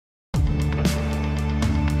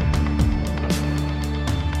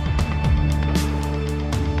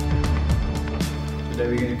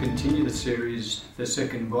we're going to continue the series, the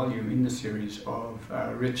second volume in the series of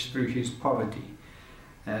Rich Through His Poverty.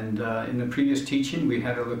 And in the previous teaching, we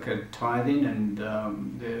had a look at tithing and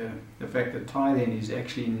the fact that tithing is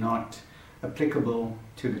actually not applicable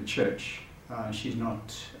to the church. She's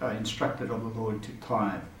not instructed of the Lord to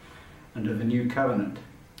tithe under the new covenant.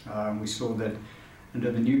 We saw that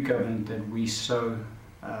under the new covenant that we sow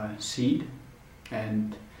seed,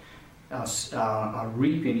 and our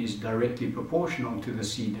reaping is directly proportional to the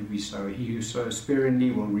seed that we sow. He who sows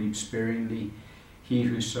sparingly will reap sparingly. He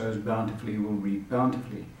who sows bountifully will reap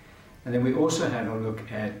bountifully. And then we also had a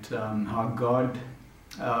look at how God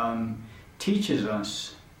teaches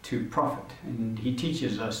us to profit, and He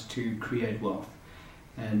teaches us to create wealth.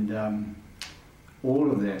 And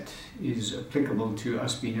all of that is applicable to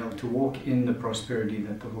us being able to walk in the prosperity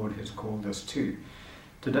that the Lord has called us to.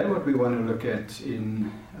 Today what we want to look at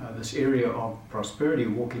in this area of prosperity,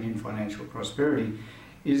 walking in financial prosperity,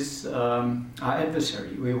 is our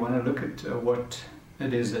adversary. We want to look at what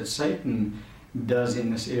it is that Satan does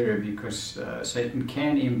in this area, because Satan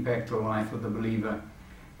can impact the life of the believer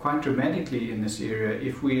quite dramatically in this area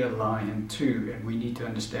if we allow him to. And we need to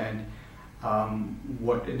understand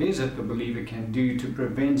what it is that the believer can do to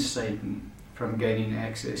prevent Satan from gaining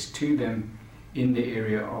access to them in the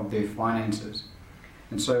area of their finances.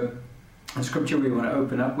 And so the scripture we want to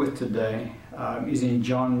open up with today is in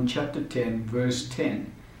John chapter 10, verse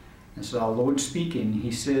 10. And so our Lord speaking,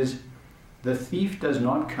 He says, "The thief does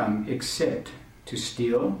not come except to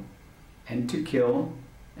steal and to kill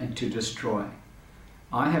and to destroy.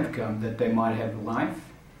 I have come that they might have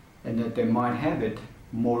life, and that they might have it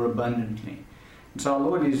more abundantly." And so our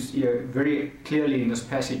Lord is very clearly in this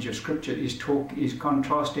passage of scripture is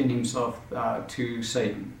contrasting Himself to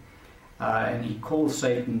Satan. And He calls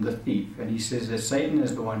Satan the thief. And He says that Satan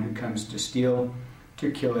is the one who comes to steal,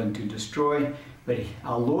 to kill, and to destroy. But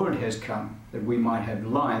our Lord has come that we might have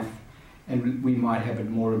life, and we might have it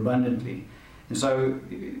more abundantly. And so,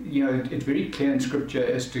 it's very clear in Scripture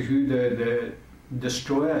as to who the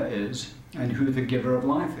destroyer is and who the giver of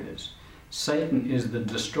life is. Satan is the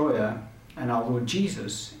destroyer, and our Lord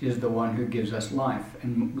Jesus is the one who gives us life,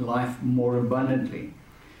 and life more abundantly.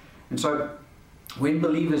 And so, when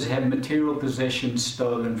believers have material possessions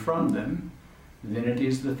stolen from them, then it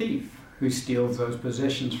is the thief who steals those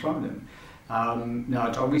possessions from them. Now,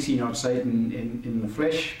 it's obviously not Satan in the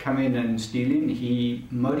flesh coming and stealing. He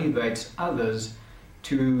motivates others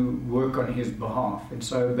to work on his behalf. And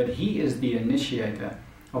so, but he is the initiator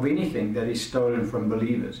of anything that is stolen from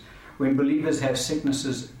believers. When believers have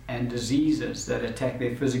sicknesses and diseases that attack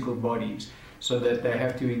their physical bodies, so that they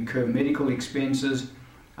have to incur medical expenses,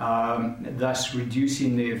 thus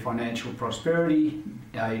reducing their financial prosperity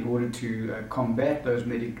in order to combat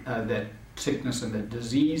that sickness and that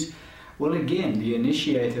disease. Well, again, the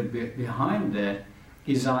initiator behind that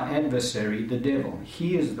is our adversary, the devil.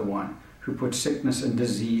 He is the one who puts sickness and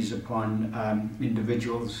disease upon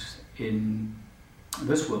individuals in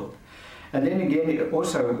this world. And then again,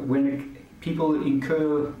 also, when people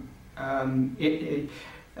incur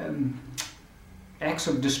acts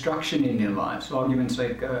of destruction in their lives, for argument's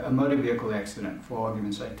sake, a motor vehicle accident, for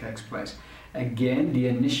argument's sake, takes place. Again, the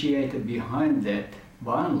initiator behind that,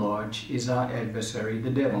 by and large, is our adversary,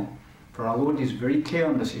 the devil. For our Lord is very clear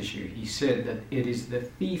on this issue. He said that it is the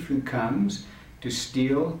thief who comes to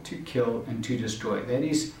steal, to kill, and to destroy. That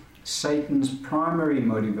is Satan's primary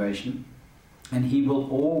motivation, and he will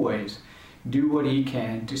always do what he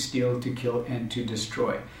can to steal, to kill, and to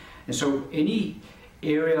destroy. And so any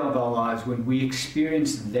area of our lives when we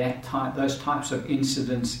experience those types of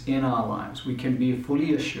incidents in our lives, we can be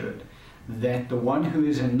fully assured that the one who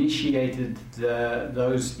has initiated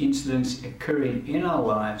those incidents occurring in our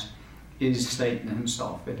lives is Satan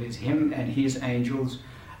himself. It is him and his angels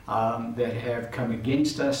that have come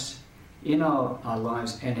against us in our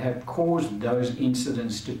lives and have caused those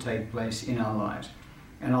incidents to take place in our lives.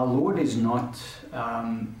 And our Lord is not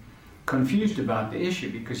confused about the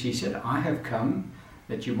issue, because He said, "I have come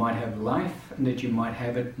that you might have life, and that you might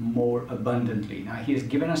have it more abundantly." Now, He has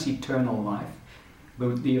given us eternal life,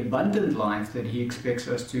 but the abundant life that He expects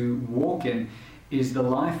us to walk in is the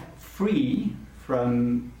life free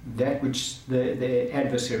from that which the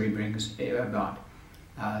adversary brings about.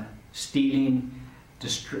 Stealing,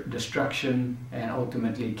 destruction, and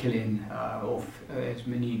ultimately killing off as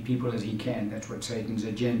many people as he can. That's what Satan's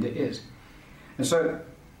agenda is. And so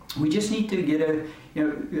we just need to get a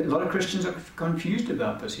lot of Christians are confused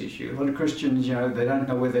about this issue. A lot of Christians, they don't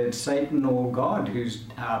know whether it's Satan or God who's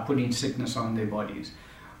putting sickness on their bodies.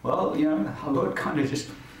 Well, our Lord kind of just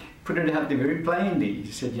put it out there very plainly.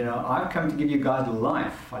 He said, I've come to give you guys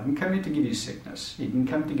life. I didn't come here to give you sickness. He didn't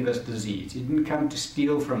come to give us disease. He didn't come to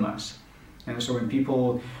steal from us. And so when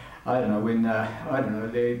people,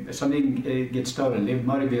 something gets stolen, their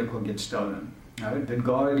motor vehicle gets stolen.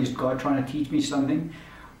 Is God trying to teach me something?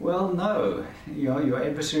 Well, no. Your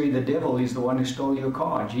adversary, the devil, is the one who stole your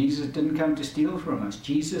car. Jesus didn't come to steal from us.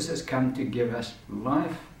 Jesus has come to give us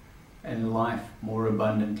life, and life more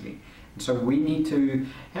abundantly. And so we need to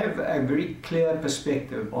have a very clear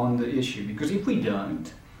perspective on the issue, because if we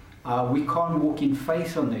don't, we can't walk in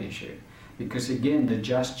faith on the issue. Because again, the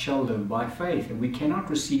just shall live by faith, and we cannot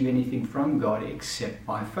receive anything from God except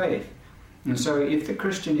by faith. And so if the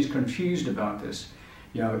Christian is confused about this,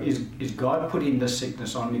 is God putting this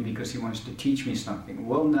sickness on me because he wants to teach me something?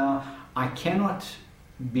 Well, now, I cannot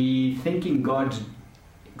be thinking God's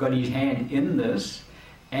got his hand in this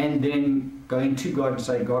and then going to God and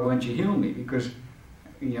say, God, won't you heal me? Because,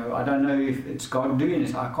 I don't know if it's God doing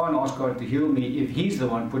this. I can't ask God to heal me if he's the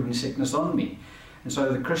one putting sickness on me. And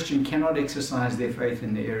so the Christian cannot exercise their faith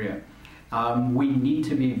in the area. We need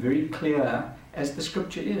to be very clear, as the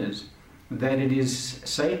scripture is, that it is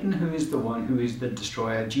Satan who is the one who is the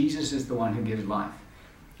destroyer. Jesus is the one who gives life.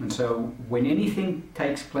 And so when anything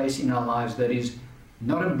takes place in our lives that is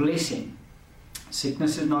not a blessing,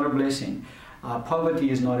 sickness is not a blessing,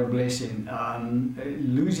 poverty is not a blessing,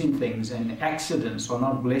 losing things and accidents are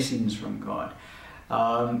not blessings from God.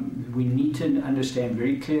 We need to understand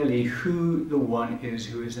very clearly who the one is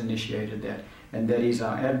who has initiated that, and that is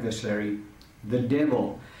our adversary, the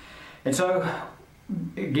devil. And so,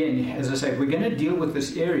 again, as I say, we're going to deal with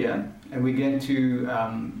this area, and we're going to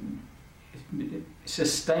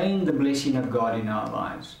sustain the blessing of God in our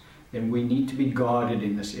lives. Then we need to be guarded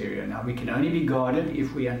in this area. Now, we can only be guarded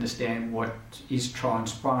if we understand what is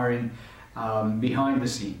transpiring behind the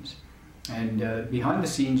scenes. And behind the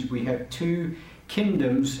scenes, we have two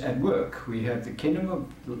kingdoms at work. We have the kingdom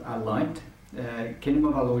of our light, kingdom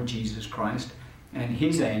of our Lord Jesus Christ, and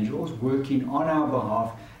his angels working on our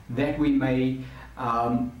behalf, that we may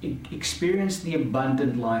experience the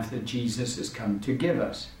abundant life that Jesus has come to give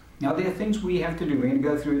us. Now, there are things we have to do. We're going to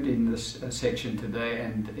go through it in this section today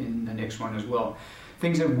and in the next one as well.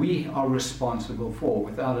 Things that we are responsible for,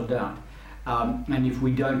 without a doubt. And if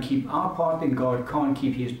we don't keep our part, then God can't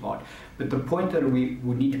keep his part. But the point that we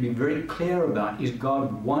need to be very clear about is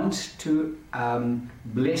God wants to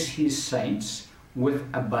bless his saints with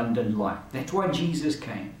abundant life. That's why Jesus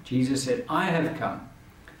came. Jesus said, I have come.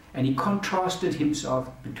 And he contrasted himself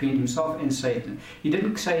between himself and Satan. He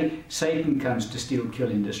didn't say Satan comes to steal, kill,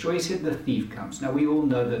 and destroy. He said the thief comes. Now, we all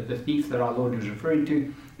know that the thief that our Lord is referring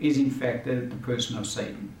to is in fact the person of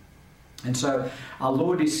Satan. And so our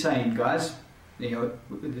Lord is saying, guys,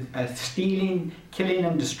 stealing, killing,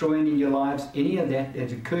 and destroying in your lives, any of that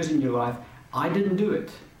occurs in your life, I didn't do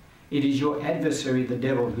it. It is your adversary, the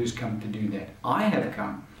devil, who's come to do that. I have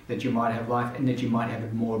come that you might have life and that you might have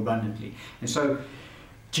it more abundantly. And so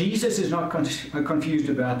Jesus is not confused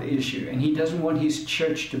about the issue, and he doesn't want his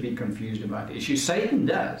church to be confused about the issue. Satan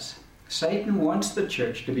does. Satan wants the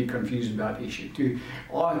church to be confused about the issue, to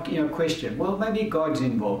question, well, maybe God's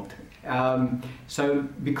involved. So,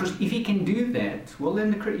 because if he can do that, well,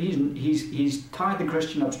 then he's tied the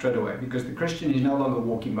Christian up straight away, because the Christian is no longer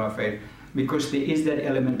walking by faith, because there is that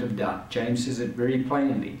element of doubt. James says it very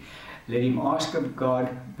plainly. Let him ask of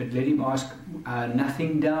God, but let him ask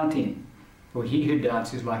nothing doubting. For he who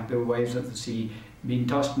doubts is like the waves of the sea, being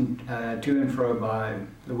tossed to and fro by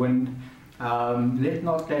the wind. Let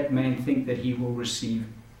not that man think that he will receive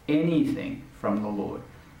anything from the Lord.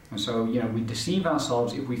 And so, we deceive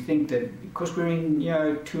ourselves if we think that because we're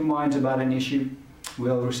in, two minds about an issue,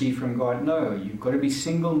 we'll receive from God. No, you've got to be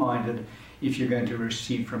single-minded if you're going to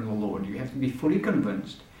receive from the Lord. You have to be fully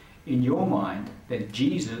convinced in your mind that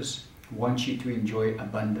Jesus wants you to enjoy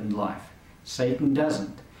abundant life. Satan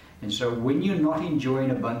doesn't. And so when you're not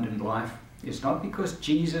enjoying abundant life, it's not because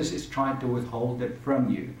Jesus is trying to withhold it from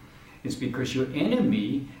you. It's because your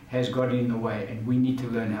enemy has got in the way, and we need to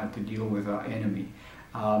learn how to deal with our enemy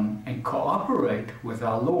and cooperate with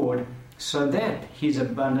our Lord so that his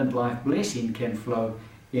abundant life blessing can flow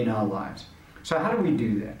in our lives. So how do we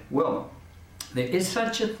do that? Well, there is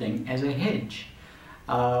such a thing as a hedge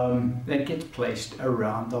that gets placed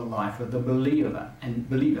around the life of the believer, and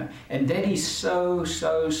that is so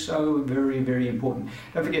very, very important.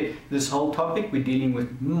 Don't forget, this whole topic we're dealing with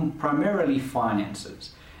primarily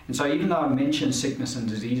finances. And so even though I mentioned sickness and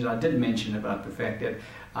disease, I did mention about the fact that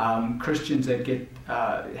Christians that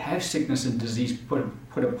have sickness and disease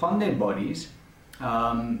put upon their bodies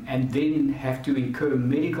and then have to incur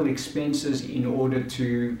medical expenses in order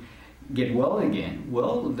to get well again,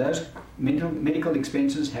 well, those medical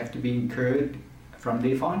expenses have to be incurred from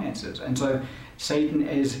their finances. And so Satan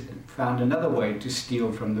has found another way to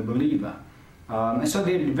steal from the believer. And so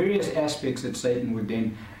there are various aspects that Satan would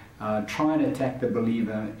then try and attack the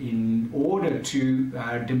believer in order to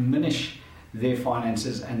diminish their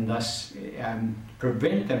finances and thus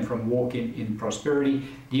prevent them from walking in prosperity,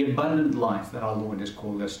 the abundant life that our Lord has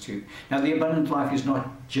called us to. Now, the abundant life is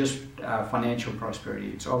not just financial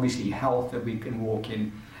prosperity. It's obviously health that we can walk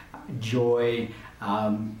in, joy,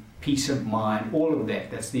 peace of mind, all of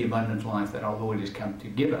that. That's the abundant life that our Lord has come to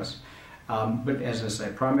give us. But as I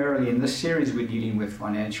say, primarily in this series we're dealing with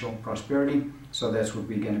financial prosperity, so that's what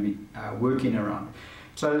we're going to be working around.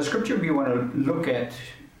 So the scripture we want to look at,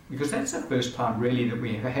 because that's the first time really that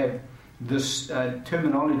we have this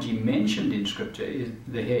terminology mentioned in scripture, is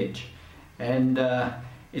the hedge. And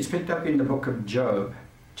it's picked up in the book of Job,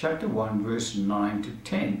 chapter 1, verse 9 to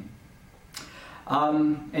 10.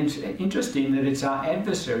 And it's interesting that it's our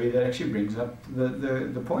adversary that actually brings up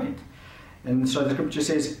the point. And so the scripture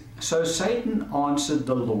says, "So Satan answered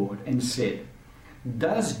the Lord and said,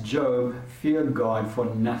 'Does Job fear God for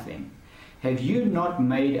nothing? Have you not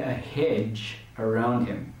made a hedge around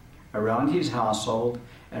him, around his household,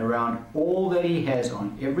 and around all that he has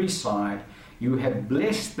on every side? You have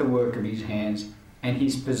blessed the work of his hands, and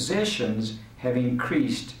his possessions have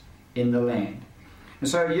increased in the land.'" And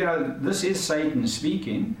so, this is Satan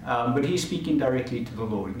speaking, but he's speaking directly to the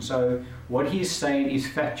Lord. And so what he's saying is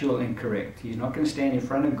factual and correct. He's not going to stand in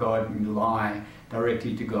front of God and lie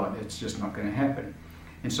directly to God. It's just not going to happen.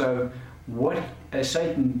 And so what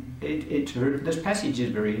Satan, this passage is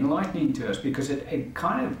very enlightening to us, because it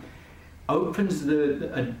kind of opens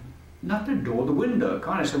not the door, the window,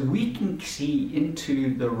 kind of, so we can see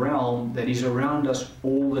into the realm that is around us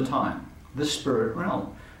all the time, the spirit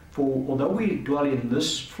realm. For although we dwell in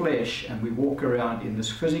this flesh and we walk around in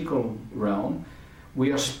this physical realm,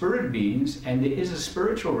 we are spirit beings, and there is a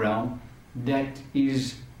spiritual realm that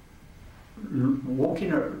is not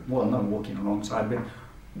walking alongside, but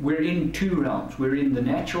we're in two realms. We're in the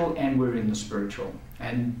natural and we're in the spiritual.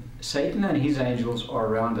 And Satan and his angels are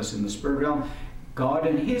around us in the spirit realm. God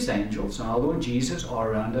and his angels, and our Lord Jesus,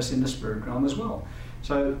 are around us in the spirit realm as well.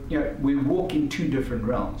 So, we walk in two different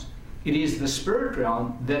realms. It is the spirit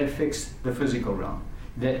realm that affects the physical realm.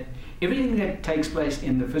 That everything that takes place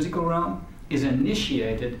in the physical realm is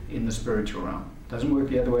initiated in the spiritual realm. It doesn't work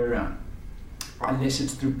the other way around, unless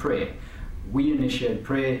it's through prayer. We initiate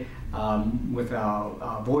prayer with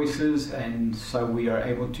our voices, and so we are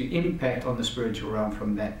able to impact on the spiritual realm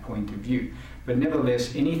from that point of view. But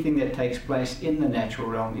nevertheless, anything that takes place in the natural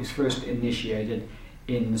realm is first initiated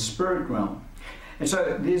in the spirit realm. And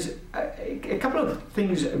so there's a couple of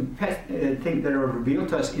things I think that are revealed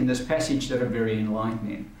to us in this passage that are very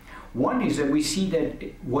enlightening. One is that we see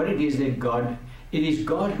that what it is that it is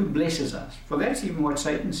God who blesses us. For that's even what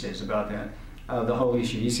Satan says about that, the whole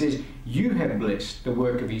issue. He says, "You have blessed the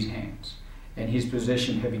work of his hands, and his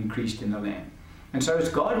possession have increased in the land." And so it's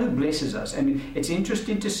God who blesses us. And it's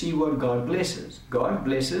interesting to see what God blesses. God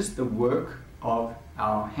blesses the work of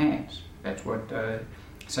our hands. That's what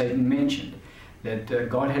Satan mentioned, that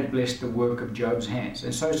God had blessed the work of Job's hands.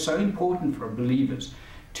 And so it's so important for believers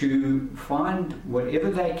to find whatever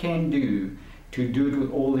they can do to do it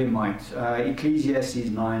with all their might. Ecclesiastes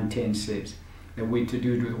 9:10 says that we're to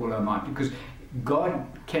do it with all our might, because God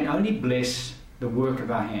can only bless the work of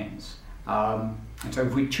our hands. And so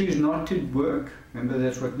if we choose not to work, remember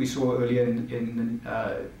that's what we saw earlier in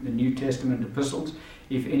the New Testament epistles,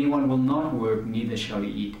 if anyone will not work, neither shall he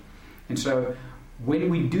eat. And so when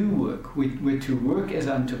we do work, we're to work as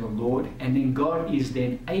unto the Lord, and then God is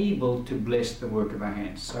then able to bless the work of our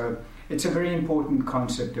hands. So it's a very important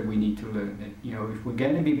concept that we need to learn, that if we're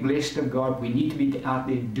going to be blessed of God, we need to be out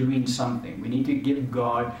there doing something. We need to give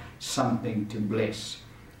God something to bless.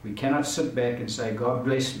 We cannot sit back and say, "God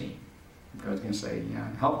bless me." God's going to say,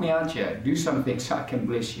 "Help me out here, do something so I can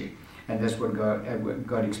bless you." And that's what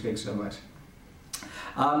God expects of us.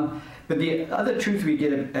 But the other truth we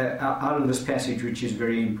get out of this passage, which is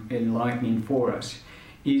very enlightening for us,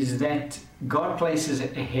 is that God places a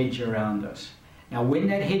hedge around us. Now, when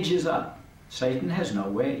that hedge is up, Satan has no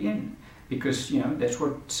way in, because that's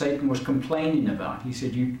what Satan was complaining about. He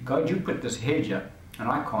said, "God, you put this hedge up, and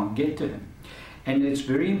I can't get to him." And it's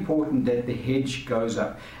very important that the hedge goes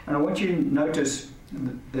up. And I want you to notice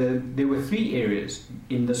there were three areas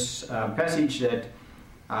in this passage that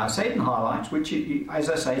Satan highlights, which, as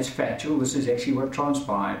I say, it's factual. This is actually what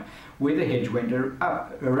transpired, where the hedge went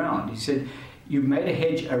around. He said, "You've made a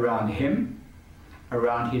hedge around him,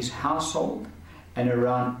 around his household, and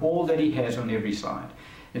around all that he has on every side."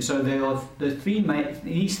 And so there are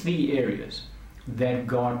these three areas that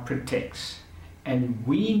God protects. And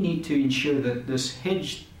we need to ensure that this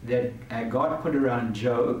hedge that God put around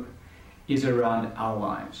Job is around our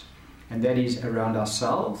lives. And that is around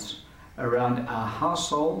ourselves, around our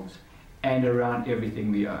households, and around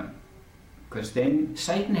everything we own. Because then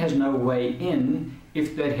Satan has no way in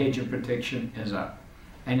if that hedge of protection is up.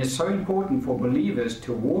 And it's so important for believers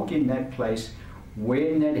to walk in that place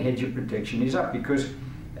when that hedge of protection is up. Because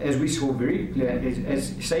as we saw very clearly,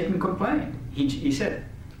 as Satan complained, he said,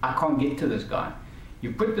 I can't get to this guy.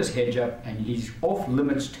 You put this hedge up and he's off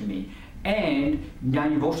limits to me. And now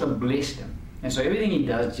you've also blessed him. And so everything he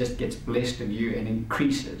does just gets blessed of you and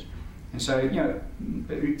increases. And so,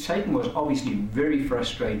 Satan was obviously very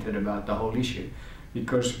frustrated about the whole issue,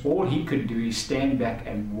 because all he could do is stand back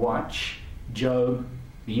and watch Job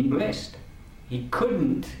being blessed. He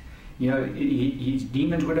couldn't, his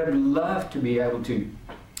demons would have loved to be able to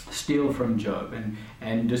steal from Job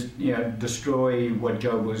and just, destroy what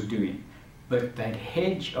Job was doing. But that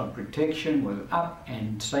hedge of protection was up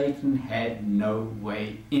and Satan had no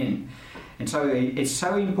way in. And so it's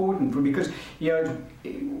so important because,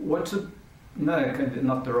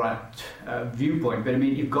 not the right viewpoint, but I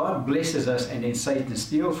mean, if God blesses us and then Satan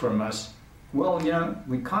steals from us, well,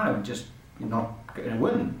 we kind of just not going to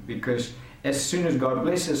win, because as soon as God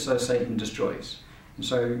blesses, so Satan destroys. And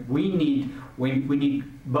so we need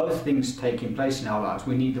both things taking place in our lives.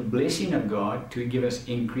 We need the blessing of God to give us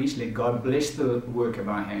increase. Let God bless the work of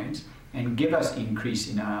our hands and give us increase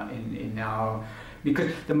in our.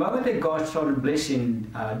 Because the moment that God started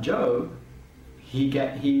blessing Job, he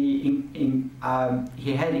had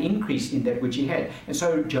increase in that which he had, and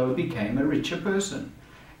so Job became a richer person.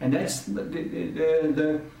 And that's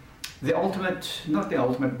the ultimate, not the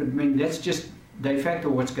ultimate, but I mean that's just de facto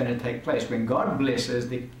what's going to take place. When God blesses,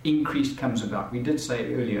 the increase comes about. We did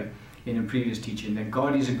say earlier in a previous teaching that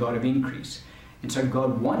God is a God of increase, and so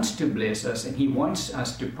God wants to bless us, and He wants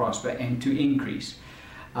us to prosper and to increase.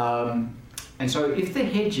 And so if the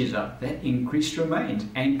hedge is up, that increase remains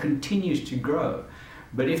and continues to grow.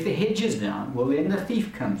 But if the hedge is down, well, then the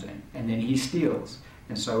thief comes in and then he steals.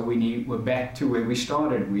 And so we're back to where we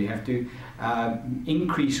started. We have to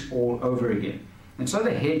increase all over again. And so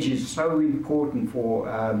the hedge is so important for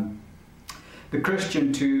the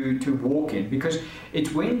Christian to walk in, because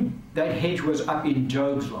it's when that hedge was up in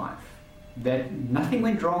Job's life that nothing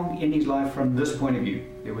went wrong in his life from this point of view.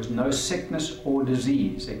 There was no sickness or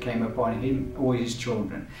disease that came upon him or his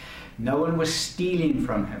children. No one was stealing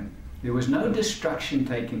from him. There was no destruction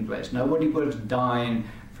taking place. Nobody was dying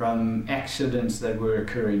from accidents that were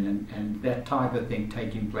occurring and that type of thing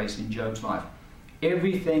taking place in Job's life.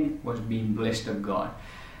 Everything was being blessed of God.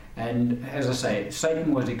 And as I say,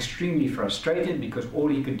 Satan was extremely frustrated because all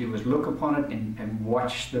he could do was look upon it and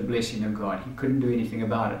watch the blessing of God. He couldn't do anything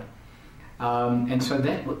about it. And so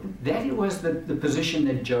that was the position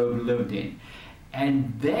that Job lived in.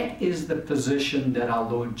 And that is the position that our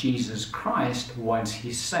Lord Jesus Christ wants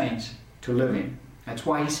His saints to live in. That's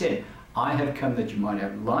why He said, I have come that you might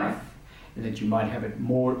have life and that you might have it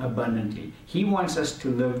more abundantly. He wants us to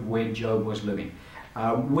live where Job was living.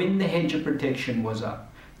 When the hedge of protection was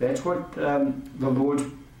up. That's what the Lord's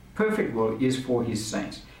perfect will is for His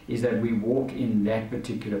saints, is that we walk in that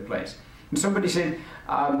particular place. And somebody said,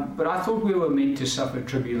 but I thought we were meant to suffer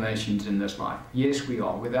tribulations in this life. Yes, we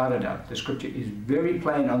are, without a doubt. The scripture is very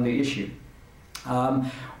plain on the issue.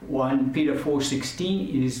 1 Peter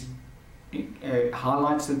 4:16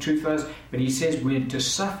 highlights the truth for us, but he says we're to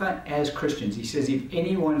suffer as Christians. He says if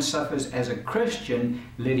anyone suffers as a Christian,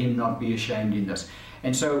 let him not be ashamed in this.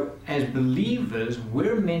 And so as believers,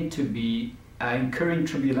 we're meant to be incurring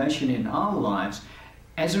tribulation in our lives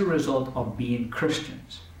as a result of being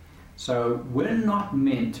Christians. So we're not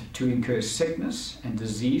meant to incur sickness and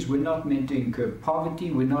disease. We're not meant to incur poverty.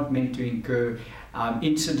 We're not meant to incur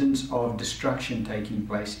incidents of destruction taking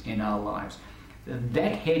place in our lives.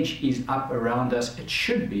 That hedge is up around us. It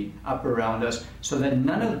should be up around us so that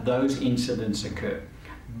none of those incidents occur.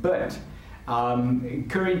 But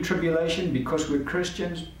incurring tribulation because we're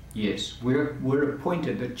Christians, yes, we're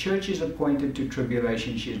appointed. The church is appointed to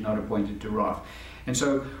tribulation. She is not appointed to wrath. And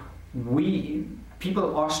so people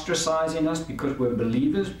ostracizing us because we're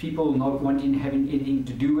believers, people not wanting having anything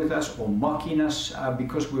to do with us or mocking us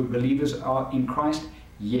because we're believers are in Christ.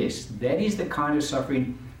 Yes, that is the kind of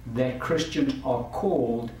suffering that Christians are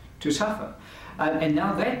called to suffer. And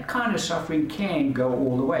now that kind of suffering can go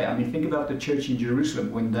all the way. I mean, think about the church in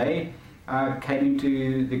Jerusalem. When they came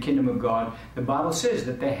into the kingdom of God, the Bible says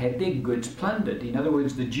that they had their goods plundered. In other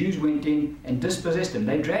words, the Jews went in and dispossessed them.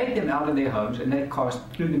 They dragged them out of their homes and they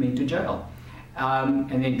threw them into jail.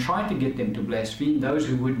 and then tried to get them to blaspheme. Those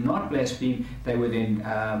who would not blaspheme, they were then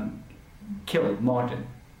killed, martyred.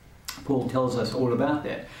 Paul tells us all about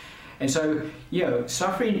that. And so,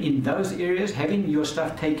 suffering in those areas, having your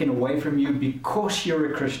stuff taken away from you because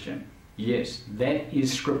you're a Christian, yes, that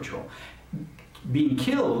is scriptural. Being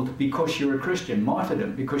killed because you're a Christian,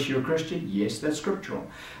 martyrdom because you're a Christian, yes, that's scriptural.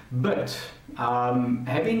 But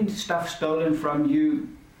having stuff stolen from you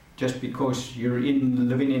just because you're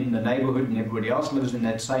living in the neighborhood and everybody else lives in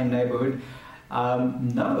that same neighborhood,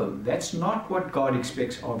 no, that's not what God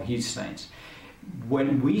expects of His saints.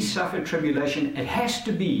 When we suffer tribulation, it has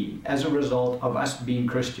to be as a result of us being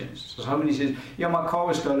Christians. So somebody says, my car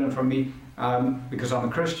was stolen from me because I'm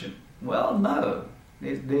a Christian. Well, no.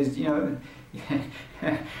 There's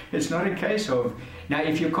it's not a case of... Now,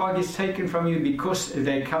 if your car gets taken from you because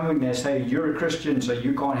they come and they say, you're a Christian, so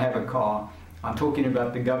you can't have a car. I'm talking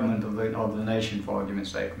about the government of the nation, for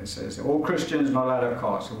argument's sake. It says, all Christians not allowed to have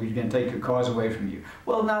cars, so we can take your cars away from you.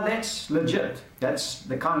 Well, now that's legit. That's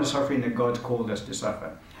the kind of suffering that God's called us to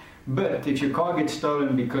suffer. But if your car gets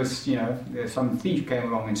stolen because, some thief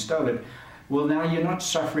came along and stole it, well, now you're not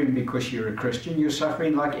suffering because you're a Christian. You're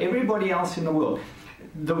suffering like everybody else in the world.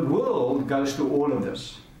 The world goes through all of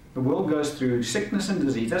this. The world goes through sickness and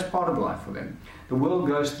disease. That's part of life for them. The world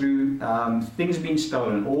goes through things being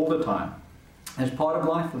stolen all the time. That's part of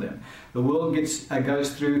life for them. The world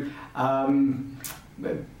goes through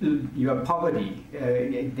poverty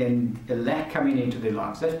and lack coming into their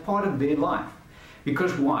lives. That's part of their life.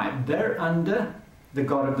 Because why? They're under the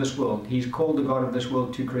God of this world. He's called the God of this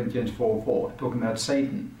world, 2 Corinthians 4:4, talking about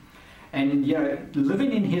Satan. And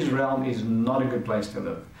living in his realm is not a good place to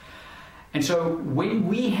live. And so when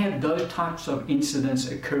we have those types of incidents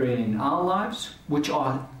occurring in our lives, which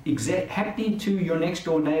are happening to your next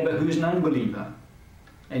door neighbor who's an unbeliever,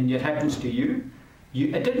 and it happens to you,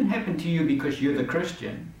 it didn't happen to you because you're the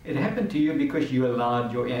Christian. It happened to you because you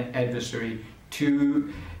allowed your adversary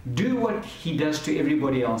to do what he does to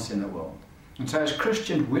everybody else in the world. And so as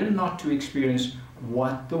Christians, we're not to experience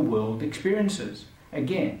what the world experiences.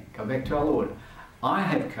 Again, go back to our Lord. I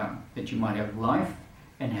have come that you might have life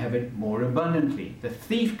and have it more abundantly. The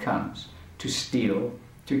thief comes to steal,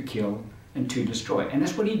 to kill, and to destroy. And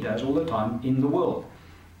that's what he does all the time in the world.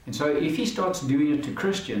 And so if he starts doing it to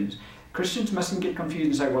Christians, Christians mustn't get confused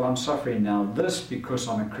and say, well, I'm suffering now this because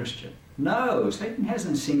I'm a Christian. No, Satan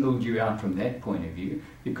hasn't singled you out from that point of view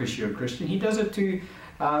because you're a Christian. He does it to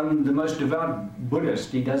the most devout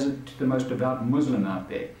Buddhist. He does it to the most devout Muslim out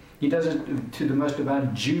there. He does it to the most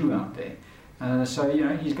devout Jew out there. So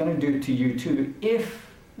he's going to do it to you too if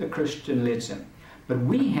the Christian lets him. But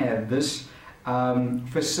we have this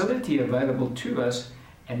facility available to us,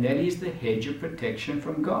 and that is the hedge of protection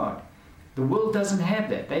from God. The world doesn't have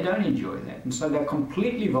that. They don't enjoy that. And so they're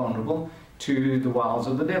completely vulnerable to the wiles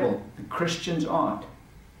of the devil. The Christians aren't.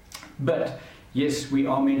 But yes, we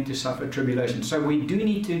are meant to suffer tribulation. So we do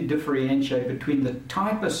need to differentiate between the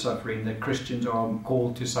type of suffering that Christians are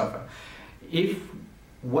called to suffer. If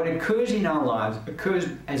what occurs in our lives occurs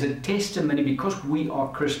as a testimony because we are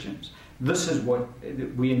Christians, this is what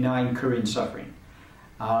we are now incurring suffering.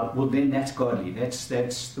 Well, then that's godly. That's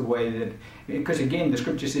the way that... Because again, the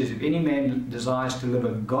scripture says, if any man desires to live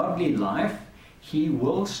a godly life, he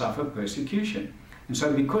will suffer persecution. And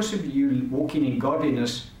so because of you walking in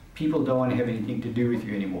godliness, people don't want to have anything to do with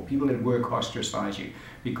you anymore. People at work ostracize you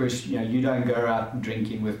because you don't go out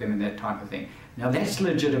drinking with them and that type of thing. Now that's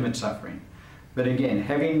legitimate suffering. But again,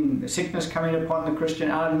 having sickness coming upon the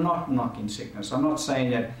Christian, I'm not knocking sickness. I'm not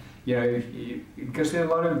saying that, because there are a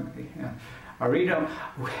lot of...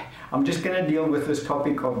 I'm just going to deal with this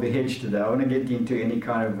topic of the hedge today. I want to get into any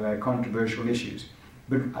kind of controversial issues.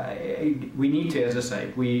 But we need to, as I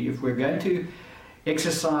say, if we're going to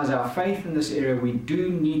exercise our faith in this area, we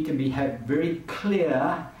do need to have very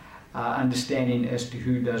clear understanding as to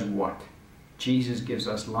who does what. Jesus gives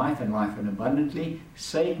us life and life abundantly.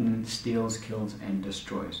 Satan steals, kills, and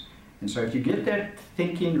destroys. And so if you get that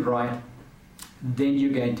thinking right, then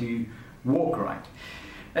you're going to walk right.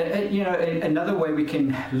 Another way we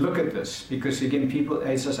can look at this, because again, people,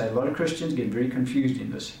 as I say, a lot of Christians get very confused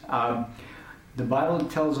in this. The Bible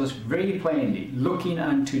tells us very plainly, looking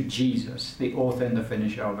unto Jesus, the author and the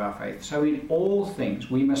finisher of our faith. So in all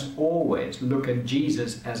things, we must always look at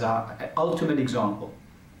Jesus as our ultimate example.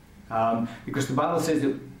 Because the Bible says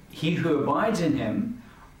that he who abides in him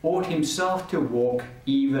ought himself to walk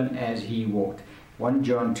even as he walked. 1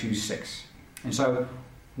 John 2:6. And so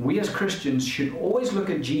we as Christians should always look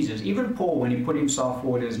at Jesus. Even Paul, when he put himself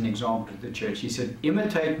forward as an example to the church, he said,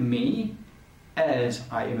 imitate me as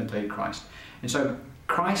I imitate Christ. And so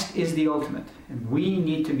Christ is the ultimate, and we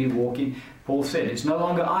need to be walking. Paul said, it's no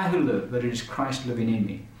longer I who live, but it is Christ living in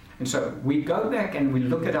me. And so we go back and we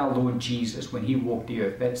look at our Lord Jesus when he walked the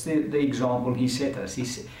earth. That's the example he set us.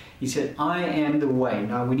 He said, I am the way.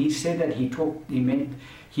 Now, when he said that, he meant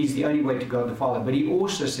he's the only way to God the Father. But he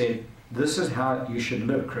also said, this is how you should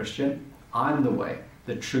live, Christian. I'm the way,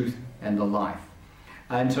 the truth, and the life.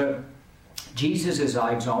 And so Jesus is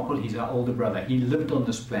our example. He's our older brother. He lived on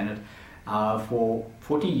this planet for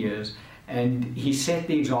 40 years. And he set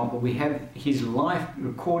the example. We have his life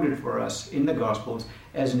recorded for us in the Gospels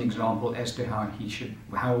as an example as to how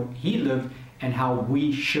he lived and how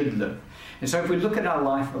we should live. And so if we look at our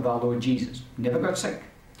life of our Lord Jesus, never got sick.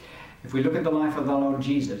 If we look at the life of our Lord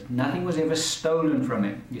Jesus, nothing was ever stolen from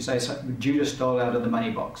him. You say Judas stole out of the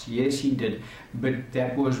money box. Yes, he did. But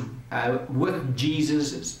that was with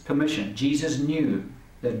Jesus' permission. Jesus knew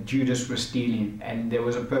that Judas was stealing, and there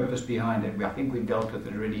was a purpose behind it. I think we dealt with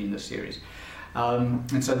it already in the series.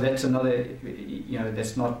 And so that's another,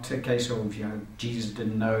 that's not a case of, Jesus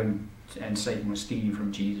didn't know and Satan was stealing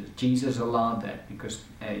from Jesus. Jesus allowed that because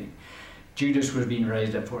Judas was being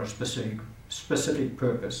raised up for a specific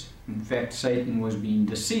purpose. In fact, Satan was being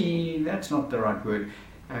deceived. That's not the right word.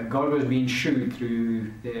 God was being shooed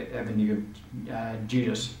through the avenue of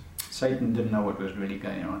Judas. Satan didn't know what was really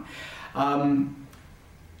going on.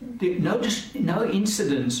 No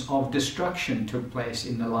incidents of destruction took place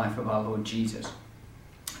in the life of our Lord Jesus.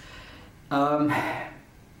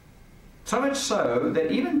 So much so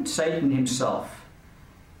that even Satan himself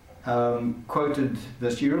quoted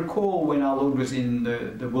this. You recall when our Lord was in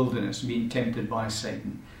the wilderness being tempted by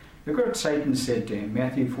Satan. Look what Satan said to him,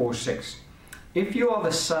 Matthew 4:6. If you are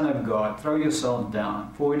the Son of God, throw yourself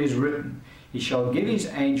down, for it is written, He shall give His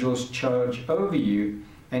angels charge over you,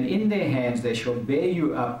 and in their hands they shall bear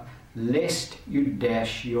you up, lest you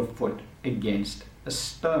dash your foot against a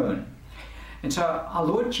stone. And so our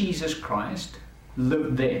Lord Jesus Christ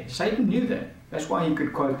lived there. Satan knew that. That's why he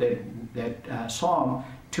could quote that psalm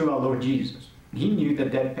to our Lord Jesus. He knew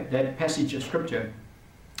that passage of Scripture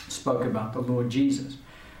spoke about the Lord Jesus.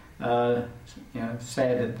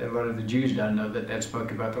 Sad that a lot of the Jews don't know that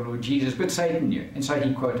spoke about the Lord Jesus, but Satan knew, and so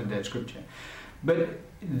he quoted that Scripture. But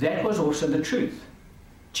that was also the truth.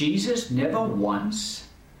 Jesus never once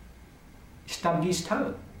stubbed his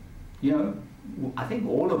toe. I think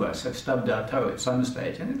all of us have stubbed our toe at some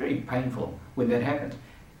stage, and it's very painful when that happens.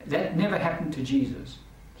 That never happened to Jesus.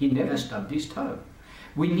 He never stubbed his toe.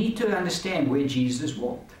 We need to understand where Jesus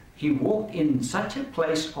walked. He walked in such a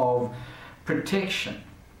place of protection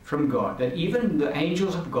from God that even the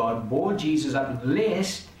angels of God bore Jesus up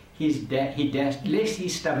lest he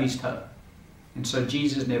stubbed his toe. And so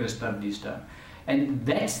Jesus never stubbed his toe. And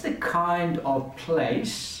that's the kind of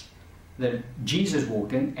place that Jesus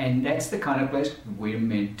walked in, and that's the kind of place we're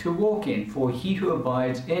meant to walk in. For he who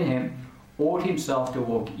abides in him ought himself to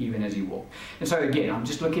walk even as he walked. And so again, I'm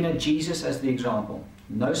just looking at Jesus as the example.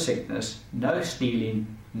 No sickness, no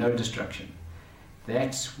stealing, no destruction.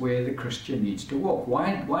 That's where the Christian needs to walk.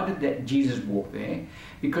 Why did Jesus walk there?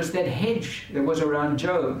 Because that hedge that was around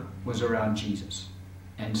Job was around Jesus.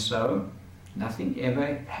 And so nothing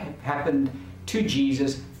ever happened to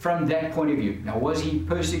Jesus from that point of view. Now, was he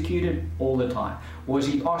persecuted? All the time. Was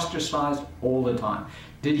he ostracized? All the time.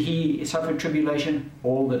 Did he suffer tribulation?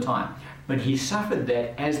 All the time. But he suffered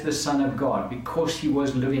that as the Son of God because he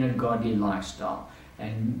was living a godly lifestyle.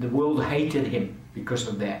 And the world hated him because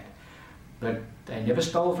of that. But they never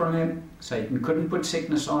stole from him. Satan couldn't put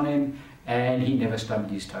sickness on him. And he never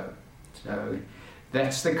stubbed his toe. So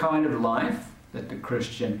that's the kind of life that the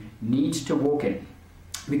Christian needs to walk in.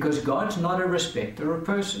 Because God's not a respecter of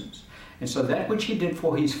persons. And so that which he did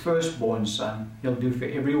for his firstborn son, he'll do for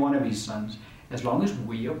every one of his sons, as long as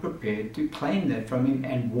we are prepared to claim that from him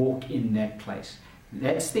and walk in that place.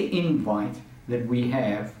 That's the invite that we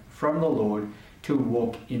have from the Lord to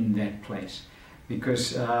walk in that place.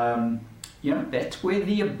 Because, that's where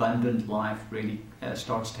the abundant life really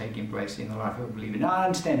starts taking place in the life of a believer. Now, I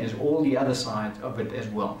understand there's all the other sides of it as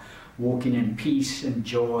well. Walking in peace and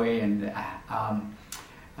joy and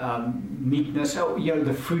meekness,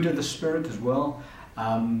 the fruit of the Spirit as well,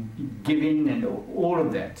 giving and all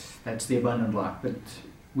of that. That's the abundant life. But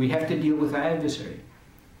we have to deal with our adversary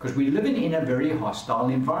because we live in a very hostile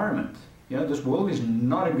environment. This world is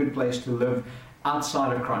not a good place to live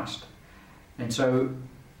outside of Christ. And so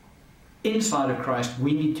inside of Christ,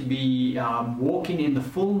 we need to be walking in the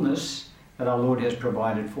fullness that our Lord has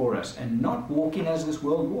provided for us and not walking as this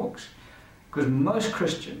world walks. Because most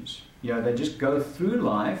Christians, they just go through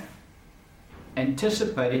life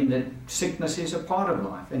anticipating that sickness is a part of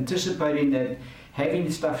life, anticipating that, having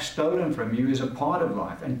stuff stolen from you is a part of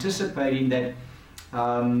life. Anticipating that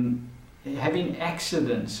having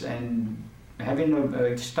accidents and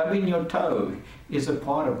having stubbing your toe is a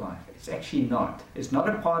part of life. It's actually not. It's not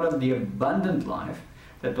a part of the abundant life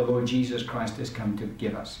that the Lord Jesus Christ has come to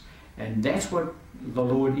give us. And that's what the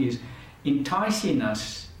Lord is enticing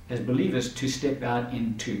us as believers to step out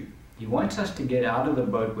into. He wants us to get out of the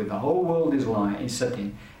boat where the whole world is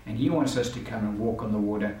sitting, and He wants us to come and walk on the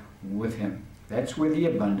water with Him. That's where the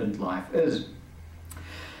abundant life is.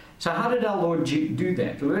 So how did our Lord do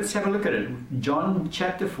that? Let's have a look at it. John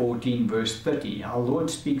chapter 14 verse 30. Our Lord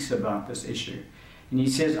speaks about this issue. And He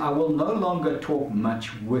says, I will no longer talk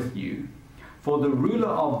much with you, for the ruler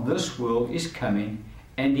of this world is coming,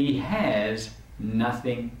 and he has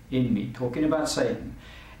nothing in me. Talking about Satan.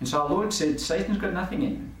 And so our Lord said, Satan's got nothing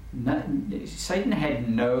in him. Satan had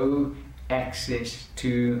no access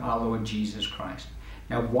to our Lord Jesus Christ.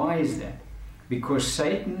 Now why is that? Because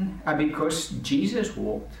Jesus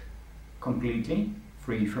walked completely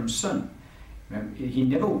free from sin. He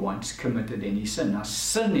never once committed any sin. Now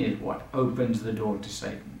sin is what opens the door to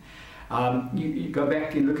Satan. You go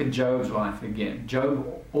back and look at Job's life again.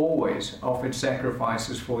 Job always offered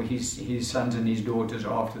sacrifices for his sons and his daughters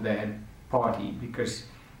after they had partied, because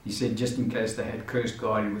he said just in case they had cursed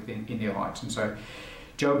God in their hearts. And so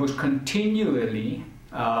Job was continually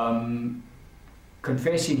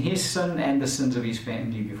confessing his sin and the sins of his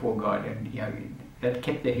family before God, and that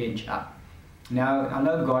kept the hedge up. Now I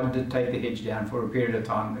know God did take the hedge down for a period of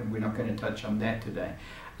time, and we're not going to touch on that today.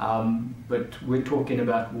 But we're talking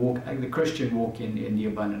about the Christian walk in the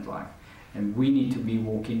abundant life. And we need to be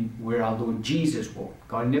walking where our Lord Jesus walked.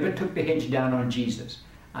 God never took the hedge down on Jesus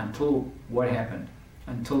until what happened?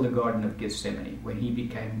 Until the Garden of Gethsemane, when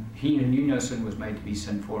He who knew no sin was made to be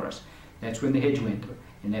sin for us. That's when the hedge went,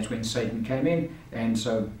 and that's when Satan came in. And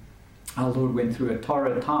so our Lord went through a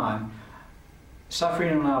torrid time,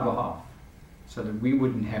 suffering on our behalf, so that we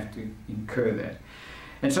wouldn't have to incur that.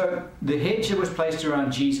 And so the hedge that was placed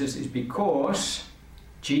around Jesus is because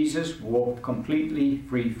Jesus walked completely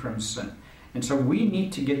free from sin. And so we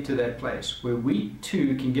need to get to that place where we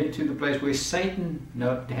too can get to the place where Satan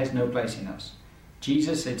has no place in us.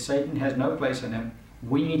 Jesus said Satan has no place in him.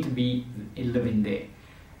 We need to be living there,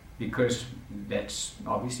 because that's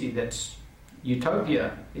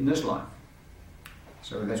utopia in this life.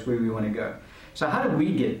 So that's where we want to go. So how do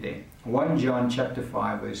we get there? 1 John chapter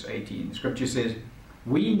 5 verse 18. The scripture says,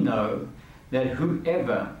 we know that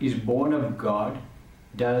whoever is born of God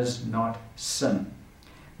does not sin.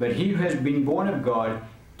 But he who has been born of God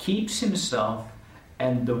keeps himself,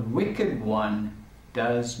 and the wicked one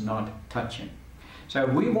does not touch him. So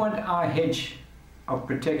we want our hedge of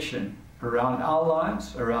protection around our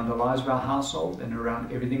lives, around the lives of our household, and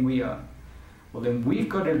around everything we own. Well, then we've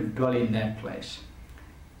got to dwell in that place,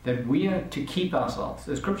 that we are to keep ourselves.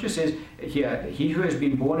 The scripture says here, he who has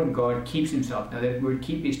been born of God keeps himself. Now that word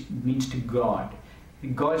keep means to guard. He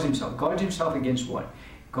guards himself. Guards himself against what?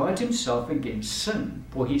 Guards himself against sin.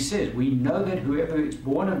 For he says, we know that whoever is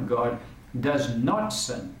born of God does not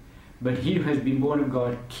sin, but he who has been born of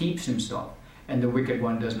God keeps himself, and the wicked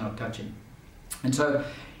one does not touch him. And so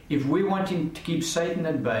if we're wanting to keep Satan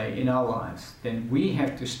at bay in our lives, then we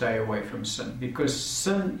have to stay away from sin, because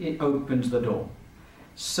sin, it opens the door.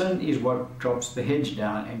 Sin is what drops the hedge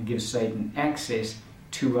down and gives Satan access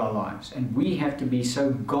to our lives. And we have to be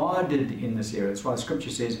so guarded in this area. That's why the scripture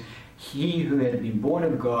says, he who has been born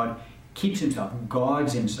of God keeps himself,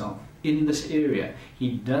 guards himself in this area.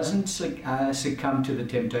 He doesn't succumb to the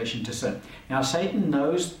temptation to sin. Now Satan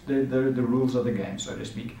knows the rules of the game, so to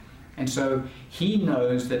speak. And so he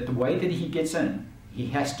knows that the way that he gets in, he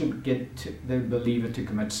has to get the believer to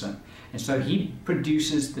commit sin. And so he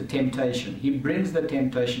produces the temptation. He brings the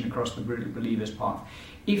temptation across the believer's path.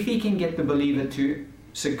 If he can get the believer to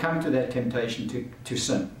succumb to that temptation to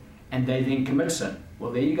sin, and they then commit sin,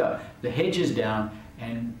 well, there you go. The hedge is down,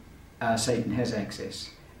 and Satan has access.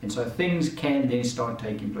 And so things can then start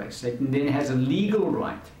taking place. Satan then has a legal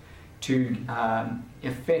right to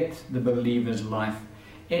affect the believer's life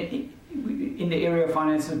in the area of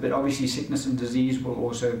finances, but obviously sickness and disease will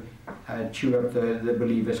also chew up the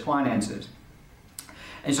believer's finances.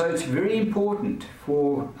 And so it's very important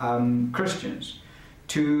for Christians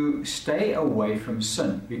to stay away from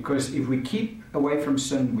sin, because if we keep away from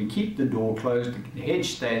sin, we keep the door closed, the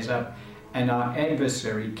hedge stays up, and our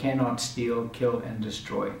adversary cannot steal, kill, and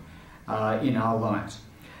destroy in our lives.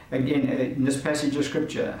 Again, in this passage of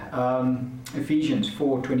scripture, Ephesians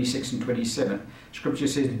 4:26 and 27, scripture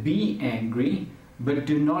says, be angry, but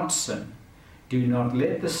do not sin. Do not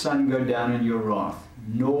let the sun go down in your wrath,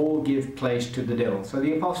 nor give place to the devil. So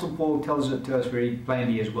the Apostle Paul tells it to us very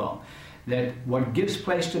plainly as well, that what gives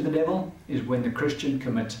place to the devil is when the Christian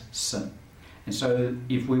commits sin. And so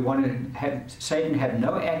if we want to have Satan have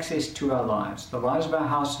no access to our lives, the lives of our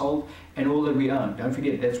household and all that we own. Don't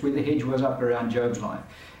forget, that's where the hedge was up around Job's life.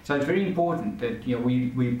 So it's very important that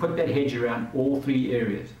we put that hedge around all three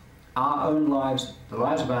areas. Our own lives, the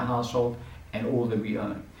lives of our household, and all that we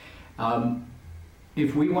own.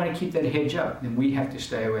 If we want to keep that hedge up, then we have to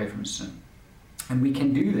stay away from sin. And we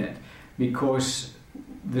can do that because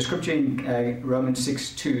the scripture in Romans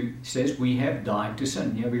 6:2 says we have died to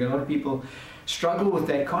sin. We've got a lot of people struggle with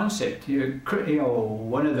that concept.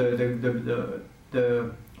 One of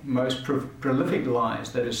the most prolific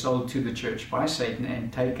lies that is sold to the church by Satan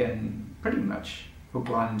and taken pretty much hook,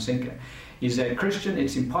 line and sinker is that, Christian,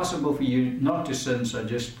 it's impossible for you not to sin, so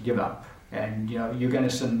just give up. And you're going to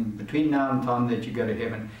sin between now and time that you go to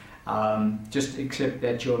heaven. Just accept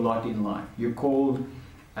that's your lot in life. You're called,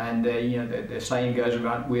 and the saying goes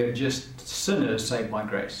around, we're just sinners saved by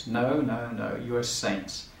grace. No, you're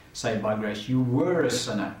saints saved by grace. You were a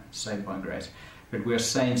sinner saved by grace, but we're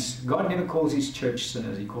saints. God never calls his church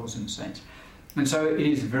sinners, he calls them saints. And so it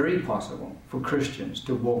is very possible for Christians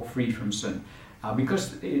to walk free from sin.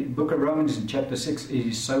 Because the book of Romans in chapter 6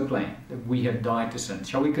 is so plain that we have died to sin.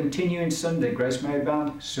 Shall we continue in sin that grace may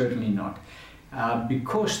abound? Certainly not.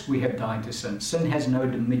 Because we have died to sin. Sin has no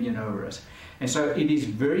dominion over us. And so it is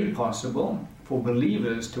very possible for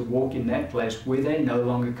believers to walk in that place where they no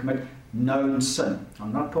longer commit known sin.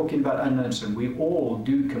 I'm not talking about unknown sin. We all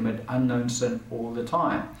do commit unknown sin all the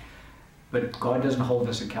time. But God doesn't hold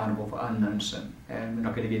us accountable for unknown sin. And we're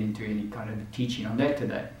not going to get into any kind of teaching on that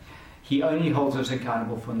today. He only holds us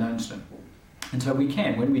accountable for known sin. And so we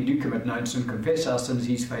can, when we do commit known sin, confess our sins.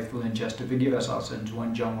 He's faithful and just to forgive us our sins,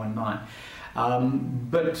 1 John 1:9.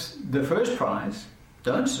 But the first prize,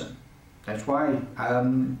 don't sin. That's why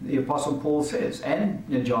the Apostle Paul says,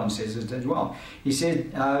 and John says it as well. He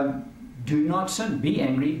said, do not sin. Be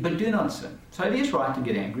angry, but do not sin. So it is right to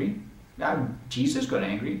get angry. Jesus got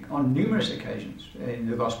angry on numerous occasions in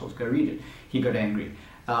the Gospels. Go read it. He got angry.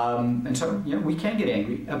 And so, we can get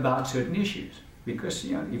angry about certain issues because,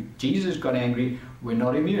 if Jesus got angry, we're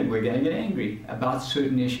not immune. We're going to get angry about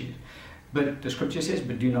certain issues. But the scripture says,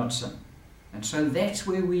 but do not sin. And so that's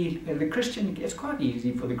where the Christian, it's quite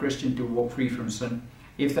easy for the Christian to walk free from sin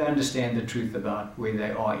if they understand the truth about where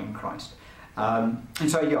they are in Christ. And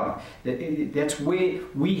so, that's where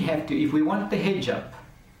we have to, if we want the hedge up,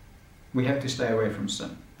 we have to stay away from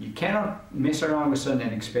sin. You cannot mess around with sin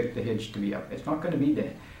and expect the hedge to be up. It's not going to be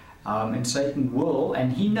there. And Satan will,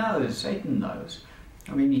 and he knows, Satan knows.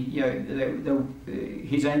 I mean,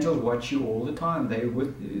 his angels watch you all the time.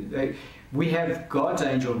 We have God's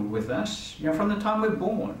angel with us, from the time we're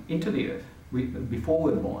born into the earth. Before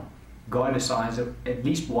we're born, God assigns at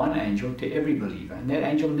least one angel to every believer, and that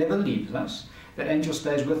angel never leaves us. That angel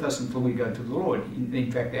stays with us until we go to the Lord.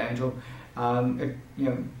 In fact, the angel,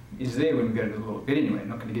 is there when we go to the Lord. But anyway, I'm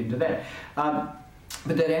not going to get into that.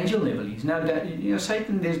 But that angel never leaves. Now,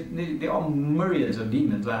 Satan, there are myriads of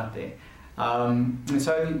demons out there. And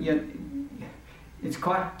so, it's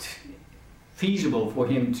quite feasible for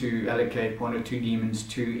him to allocate 1 or 2 demons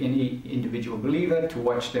to any individual believer to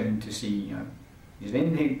watch them to see, is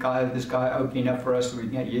this guy opening up for us?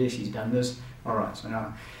 Yes, he's done this. All right, so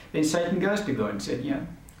now, then Satan goes to God and said,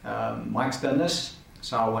 Mike's done this,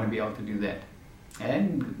 so I want to be able to do that.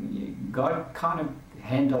 And God kind of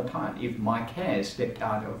hands are tied if Mike has stepped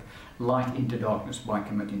out of light into darkness by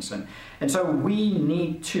committing sin. And so we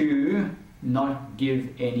need to not give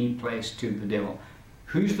any place to the devil.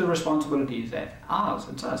 Whose the responsibility is that? Ours.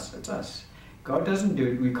 It's us. God doesn't do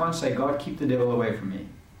it. We can't say, God, keep the devil away from me.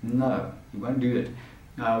 No, he won't do it.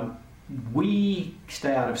 We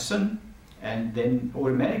stay out of sin, and then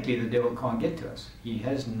automatically the devil can't get to us. He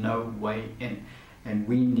has no way in. And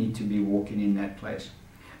we need to be walking in that place.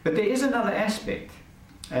 But there is another aspect,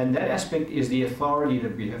 and that aspect is the authority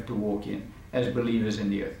that we have to walk in as believers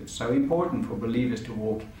in the earth. It's so important for believers to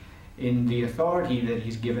walk in the authority that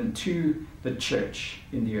he's given to the church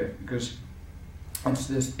in the earth, because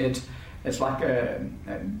it's like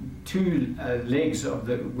 2 legs of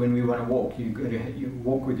when we want to walk. You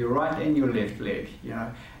walk with your right and your left leg,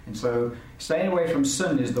 and so staying away from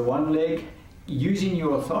sin is the one leg. Using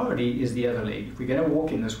your authority is the other leg. If we're going to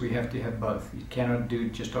walk in this, we have to have both. You cannot do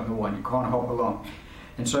it just on the one. You can't hop along.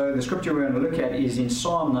 And so the scripture we're going to look at is in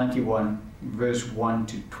Psalm 91, verse 1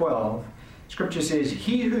 to 12. Scripture says,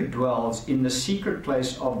 he who dwells in the secret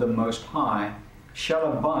place of the Most High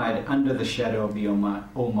shall abide under the shadow of the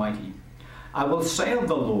Almighty. I will say of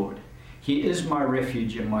the Lord, He is my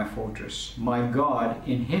refuge and my fortress. My God,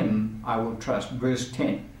 in him I will trust. Verse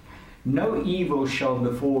 10. No evil shall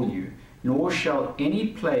befall you, nor shall any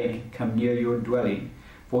plague come near your dwelling.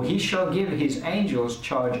 For he shall give his angels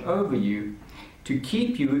charge over you, to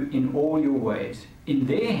keep you in all your ways. In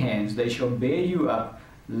their hands they shall bear you up,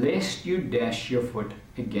 lest you dash your foot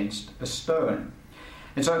against a stone.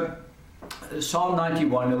 And so Psalm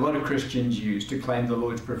 91, a lot of Christians use to claim the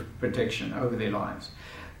Lord's protection over their lives.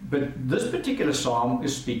 But this particular psalm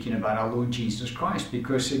is speaking about our Lord Jesus Christ,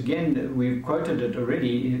 because again, we've quoted it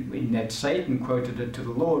already in that Satan quoted it to the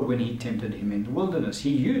Lord when he tempted him in the wilderness. He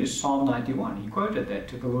used Psalm 91. He quoted that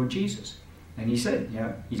to the Lord Jesus. And he said,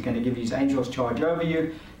 he's going to give his angels charge over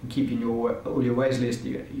you and keep in all your ways, lest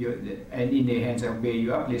and in their hands they'll bear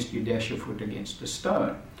you up, lest you dash your foot against a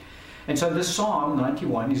stone. And so this Psalm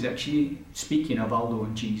 91 is actually speaking of our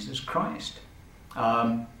Lord Jesus Christ.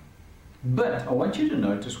 But I want you to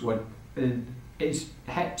notice what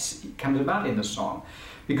comes about in the psalm,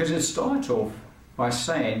 because it starts off by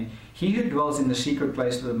saying, he who dwells in the secret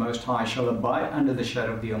place of the Most High shall abide under the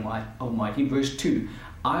shadow of the Almighty. Verse 2,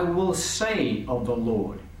 I will say of the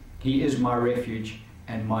Lord, he is my refuge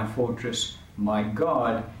and my fortress, my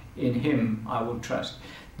God, in him I will trust.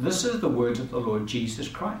 This is the words of the Lord Jesus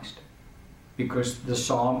Christ, because the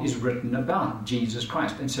psalm is written about Jesus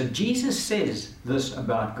Christ. And so Jesus says this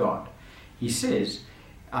about God. He says,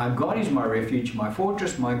 God is my refuge, my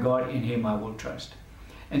fortress, my God, in him I will trust.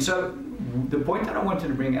 And so the point that I wanted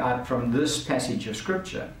to bring out from this passage of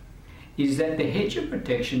Scripture is that the hedge of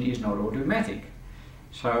protection is not automatic.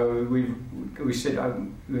 So we said,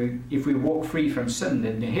 if we walk free from sin,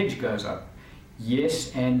 then the hedge goes up.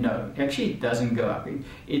 Yes and no. Actually, it doesn't go up.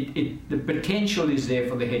 The potential is there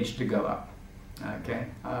for the hedge to go up. Okay,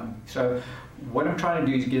 so what I'm trying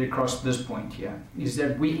to do is get across this point here, is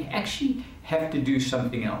that we actually have to do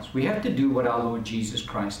something else. We have to do what our Lord Jesus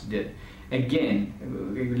Christ did.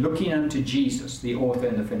 Again, looking unto Jesus, the author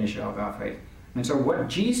and the finisher of our faith. And so what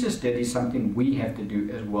Jesus did is something we have to do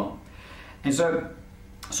as well. And so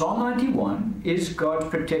Psalm 91 is God's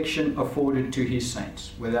protection afforded to his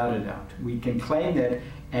saints, without a doubt. We can claim that,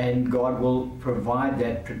 and God will provide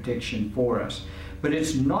that protection for us. But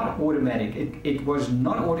it's not automatic. It was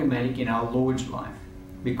not automatic in our Lord's life,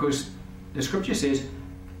 because the Scripture says,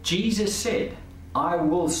 Jesus said, I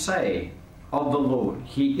will say of the Lord,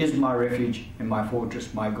 he is my refuge and my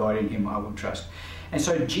fortress, my God, in him I will trust. And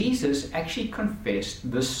so Jesus actually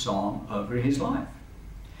confessed this psalm over his life.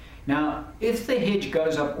 Now, if the hedge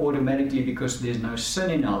goes up automatically because there's no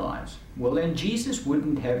sin in our lives, well, then Jesus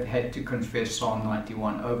wouldn't have had to confess Psalm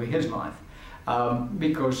 91 over his life.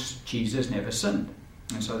 Because Jesus never sinned.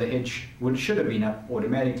 And so the hedge should have been up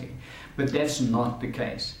automatically. But that's not the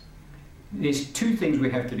case. There's two things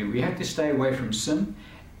we have to do. We have to stay away from sin,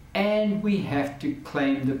 and we have to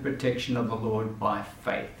claim the protection of the Lord by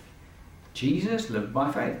faith. Jesus lived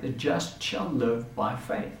by faith. The just shall live by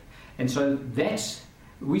faith. And so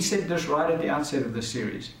we said this right at the outset of the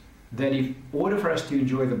series, that in order for us to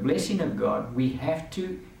enjoy the blessing of God, we have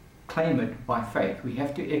to claim it by faith. We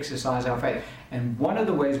have to exercise our faith. And one of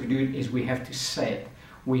the ways we do it is we have to say it.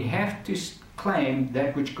 We have to claim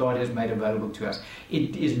that which God has made available to us.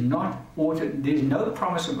 It is not there's no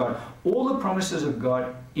promise of God. All the promises of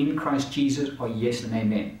God in Christ Jesus are yes and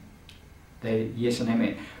amen. They're yes and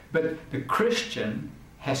amen. But the Christian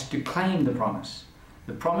has to claim the promise.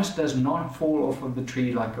 The promise does not fall off of the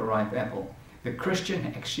tree like a ripe apple. The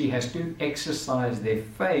Christian actually has to exercise their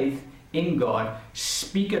faith in God,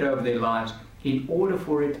 speak it over their lives in order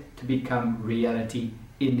for it to become reality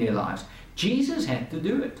in their lives. Jesus had to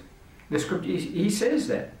do it. The Scripture, he says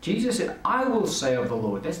that. Jesus said, I will say of the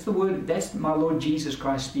Lord. That's the word, that's my Lord Jesus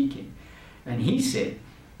Christ speaking. And he said,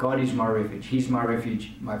 God is my refuge. He's my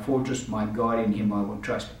refuge, my fortress, my God, in him I will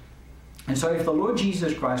trust. And so if the Lord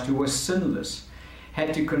Jesus Christ, who was sinless,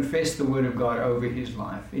 had to confess the word of God over his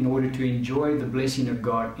life in order to enjoy the blessing of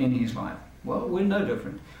God in his life, well, we're no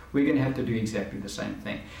different. We're going to have to do exactly the same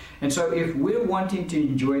thing. And so if we're wanting to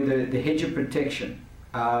enjoy the hedge of protection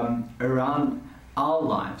around our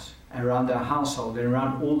lives, around our household, and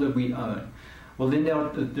around all that we own, well, then there are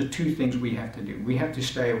the two things we have to do. We have to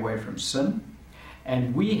stay away from sin,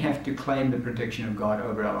 and we have to claim the protection of God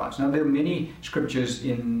over our lives. Now, there are many scriptures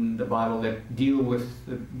in the Bible that deal with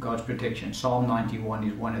God's protection. Psalm 91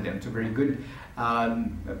 is one of them. It's a very good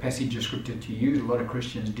passage of scripture to use. A lot of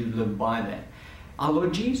Christians do live by that. Our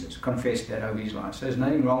Lord Jesus confessed that over his life. So there's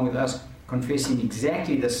nothing wrong with us confessing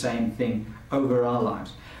exactly the same thing over our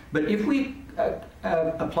lives. But if we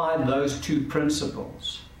apply those two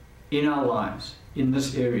principles in our lives, in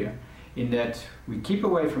this area, in that we keep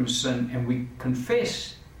away from sin and we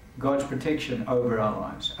confess God's protection over our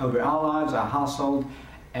lives, our household,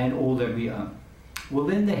 and all that we own. Well,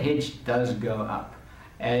 then the hedge does go up,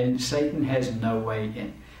 and Satan has no way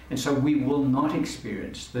in. And so we will not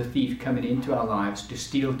experience the thief coming into our lives to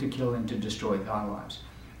steal, to kill, and to destroy our lives.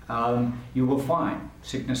 You will find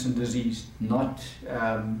sickness and disease not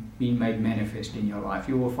being made manifest in your life.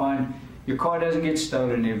 You will find your car doesn't get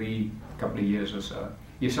stolen every couple of years or so.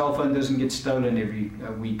 Your cell phone doesn't get stolen every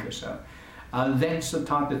week or so. That's the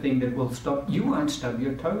type of thing that will stop. You won't stub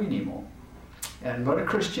your toe anymore. And a lot of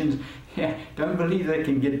Christians don't believe they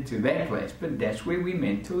can get to that place, but that's where we're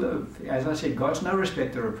meant to live. As I said, God's no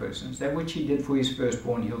respecter of persons. That which He did for His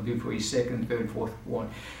firstborn, He'll do for His second, third, fourth born,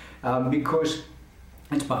 because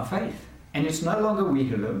it's by faith, and it's no longer we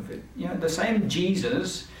who live. The same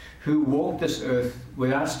Jesus who walked this earth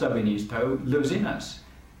without stubbing His toe lives in us,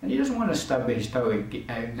 and He doesn't want to stub His toe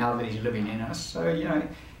now that He's living in us. So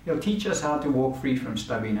He'll teach us how to walk free from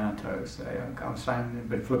stubbing our toes. I'm saying a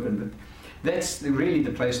bit flippant, but that's really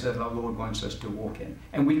the place that our Lord wants us to walk in.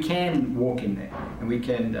 And we can walk in there, and we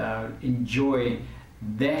can enjoy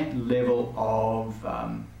that level of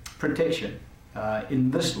protection in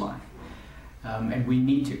this life. And we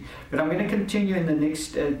need to. But I'm going to continue in the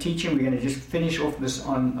next teaching. We're going to just finish off this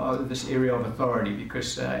on this area of authority,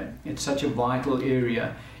 because it's such a vital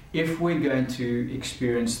area if we're going to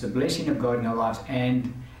experience the blessing of God in our lives,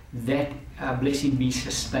 and that blessing be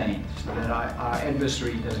sustained, so that our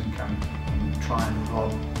adversary doesn't come and try and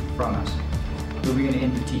rob from us. But we're going to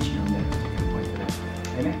end the teaching on that particular point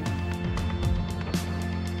today. Amen.